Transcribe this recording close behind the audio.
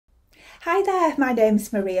Hi there, my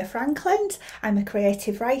name's Maria Frankland. I'm a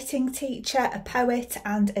creative writing teacher, a poet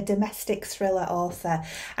and a domestic thriller author,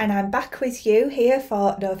 and I'm back with you here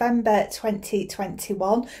for November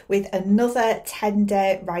 2021 with another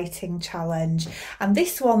 10-day writing challenge, and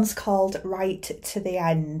this one's called Write to the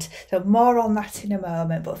End. So more on that in a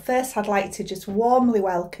moment, but first I'd like to just warmly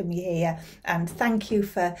welcome you here and thank you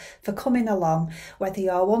for coming along, whether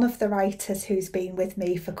you're one of the writers who's been with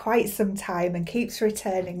me for quite some time and keeps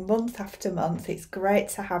returning month after month. It's great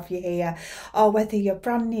to have you here, or whether you're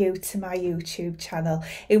brand new to my YouTube channel,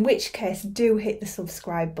 in which case do hit the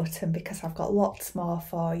subscribe button because I've got lots more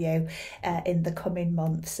for you in the coming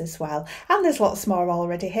months as well, and there's lots more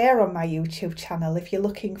already here on my YouTube channel. If you're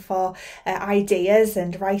looking for ideas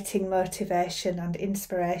and writing motivation and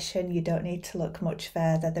inspiration, you don't need to look much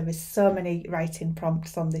further. There is so many writing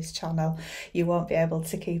prompts on this channel, you won't be able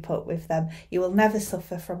to keep up with them. You will never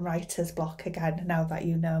suffer from writer's block again now that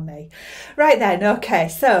you know me. Right then, okay,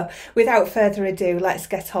 so without further ado, let's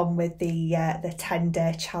get on with the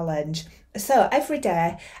 10-day challenge. So every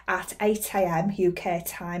day at 8 AM UK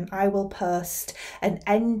time, I will post an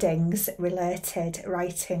endings related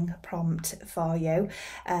writing prompt for you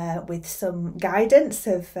with some guidance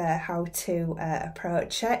of how to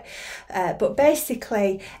approach it. But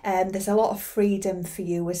basically, there's a lot of freedom for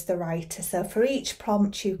you as the writer. So for each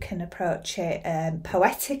prompt, you can approach it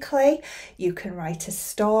poetically, you can write a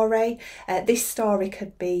story. This story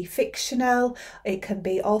could be fictional, it can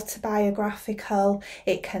be autobiographical,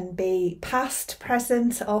 it can be past,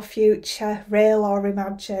 present or future, real or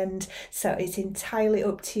imagined. So it's entirely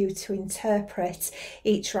up to you to interpret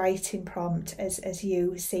each writing prompt as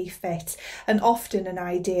you see fit, and often an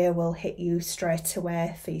idea will hit you straight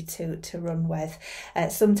away for you to run with.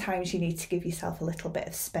 Sometimes you need to give yourself a little bit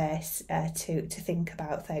of space to think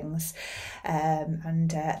about things,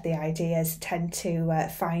 and the ideas tend to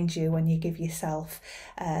find you when you give yourself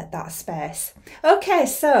that space. Okay,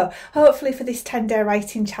 so hopefully for this 10-day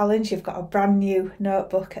writing challenge you've got a brand new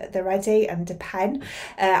notebook at the ready and a pen.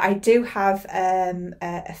 I do have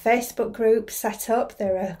a Facebook group set up.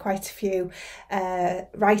 There are quite a few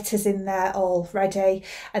writers in there already,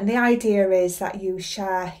 and the idea is that you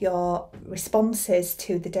share your responses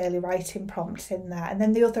to the daily writing prompts in there, and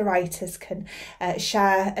then the other writers can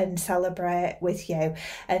share and celebrate with you,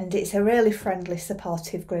 and it's a really friendly,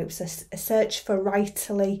 supportive group. So search for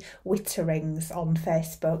Writerly Witterings on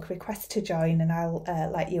Facebook, request to join, and I'll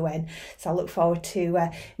let you in. So I look forward to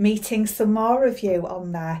meeting some more of you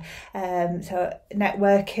on there. So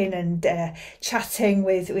networking and chatting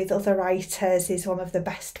with other writers is one of the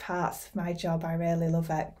best parts of my job. I really love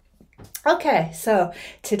it. Okay, so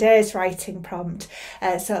today's writing prompt.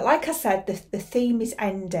 So like I said, the theme is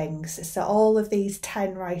endings. So all of these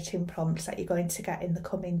 10 writing prompts that you're going to get in the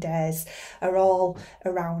coming days are all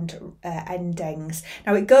around endings.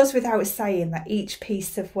 Now it goes without saying that each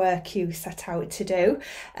piece of work you set out to do,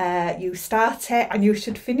 you start it and you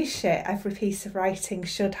should finish it. Every piece of writing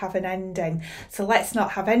should have an ending. So let's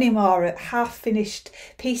not have any more half-finished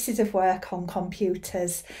pieces of work on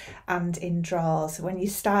computers and in drawers. When you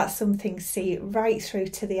start something, see it right through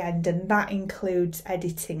to the end, and that includes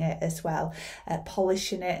editing it as well,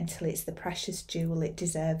 polishing it until it's the precious jewel it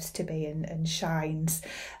deserves to be and shines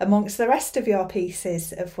amongst the rest of your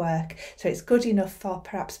pieces of work, so it's good enough for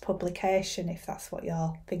perhaps publication if that's what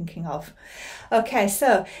you're thinking of. Okay,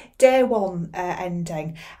 so day one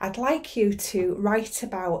ending. I'd like you to write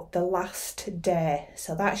about the last day.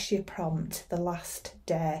 So that's your prompt, the last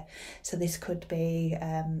day. So this could be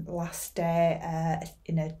last day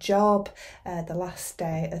in a job, the last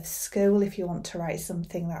day of school if you want to write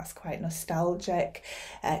something that's quite nostalgic.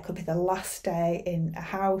 It could be the last day in a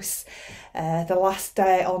house, the last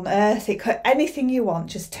day on earth. It could anything you want.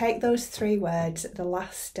 Just take those 3 words, the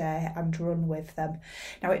last day, and run with them.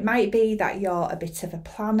 Now it might be that you're a bit of a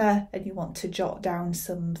planner and you want to jot down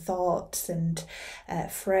some thoughts and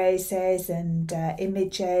phrases and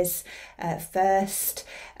images first,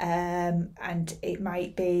 and it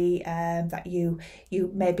might be that you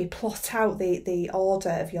maybe plot out the order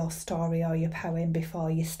of your story or your poem before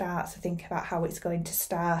you start. So think about how it's going to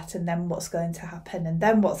start, and then what's going to happen, and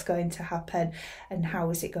then what's going to happen, and how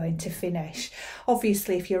is it going to finish.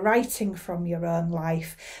 Obviously if you're writing from your own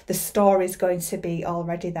life, the story is going to be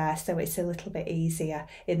already there, so it's a little bit easier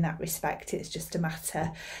in that respect. It's just a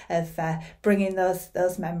matter of bringing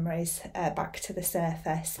those memories back to the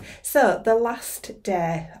surface. So the last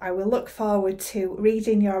day, I will look forward to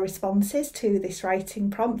reading your responses to this writing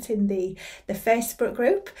prompt want in the Facebook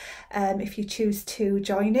group if you choose to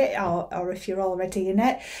join it, or if you're already in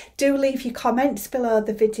it. Do leave your comments below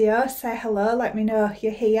the video, say hello, let me know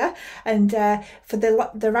you're here, and for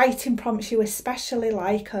the writing prompts you especially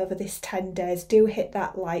like over this 10 days, do hit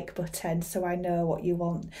that like button so I know what you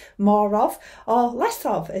want more of or less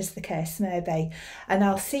of, as the case may be. And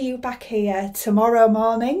I'll see you back here tomorrow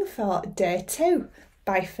morning for day 2.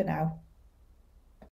 Bye for now.